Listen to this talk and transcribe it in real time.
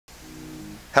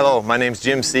Hello, my name's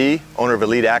Jim C., owner of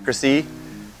Elite Accuracy.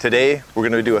 Today we're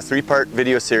going to do a three-part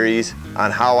video series on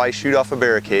how I shoot off a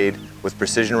Barricade with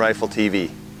Precision Rifle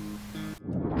TV.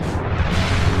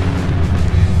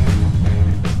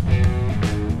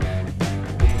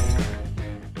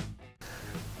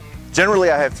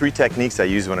 Generally I have three techniques I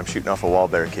use when I'm shooting off a wall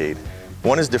barricade.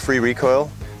 One is the free recoil,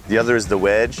 the other is the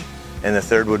wedge, and the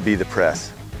third would be the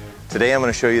press. Today I'm going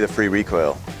to show you the free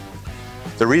recoil.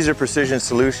 The Reeser Precision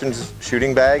Solutions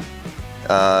shooting bag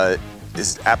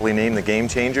is aptly named the game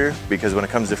changer because when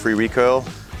it comes to free recoil,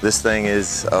 this thing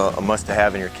is a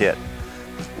must-have in your kit.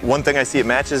 One thing I see it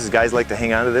matches is guys like to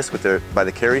hang on to this by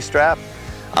the carry strap.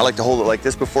 I like to hold it like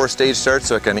this before a stage starts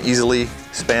so I can easily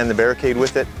span the barricade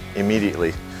with it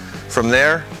immediately. From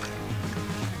there,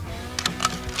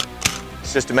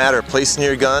 it's just a matter of placing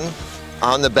your gun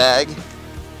on the bag,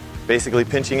 basically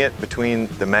pinching it between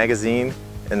the magazine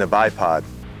and the bipod.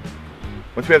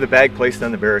 Once we have the bag placed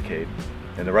on the barricade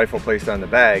and the rifle placed on the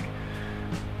bag,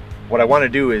 what I want to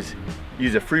do is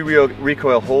use a free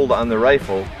recoil hold on the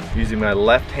rifle using my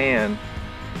left hand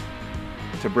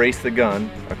to brace the gun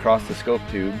across the scope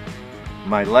tube.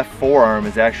 My left forearm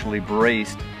is actually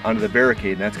braced onto the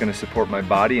barricade, and that's going to support my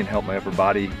body and help my upper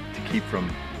body to keep from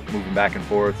moving back and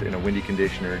forth in a windy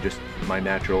condition or just my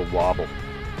natural wobble.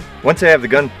 Once I have the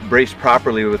gun braced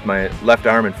properly with my left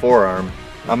arm and forearm,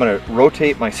 I'm going to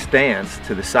rotate my stance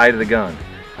to the side of the gun.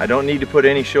 I don't need to put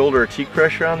any shoulder or cheek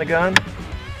pressure on the gun.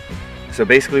 So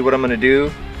basically what I'm going to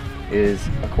do is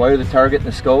acquire the target in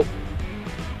the scope,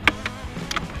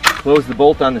 close the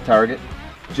bolt on the target,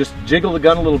 just jiggle the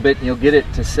gun a little bit and you'll get it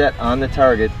to set on the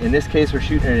target. In this case we're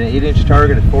shooting at an 8-inch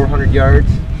target at 400 yards.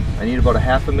 I need about a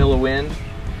half a mil of wind.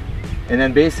 And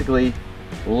then basically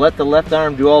let the left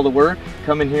arm do all the work,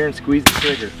 come in here and squeeze the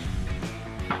trigger.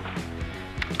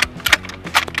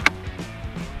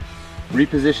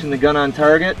 Reposition the gun on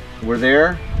target, we're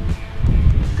there.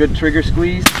 Good trigger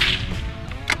squeeze.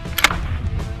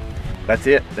 That's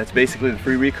it, that's basically the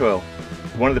free recoil.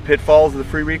 One of the pitfalls of the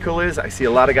free recoil is I see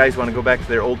a lot of guys want to go back to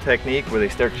their old technique where they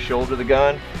start to shoulder the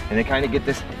gun and they kind of get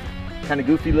this kind of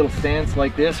goofy little stance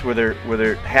like this where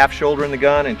they're half shouldering the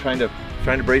gun and trying to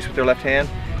brace with their left hand.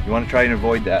 You want to try and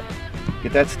avoid that.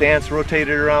 Get that stance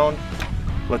rotated around,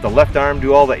 let the left arm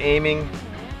do all the aiming,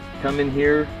 come in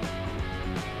here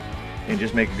and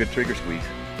just make a good trigger squeeze.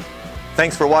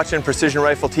 Thanks for watching Precision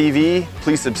Rifle TV.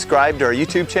 Please subscribe to our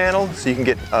YouTube channel so you can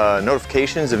get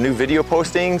notifications of new video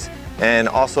postings, and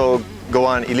also go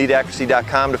on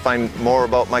eliteaccuracy.com to find more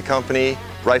about my company,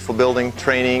 rifle building,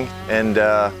 training, and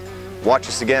watch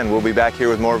us again. We'll be back here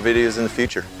with more videos in the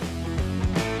future.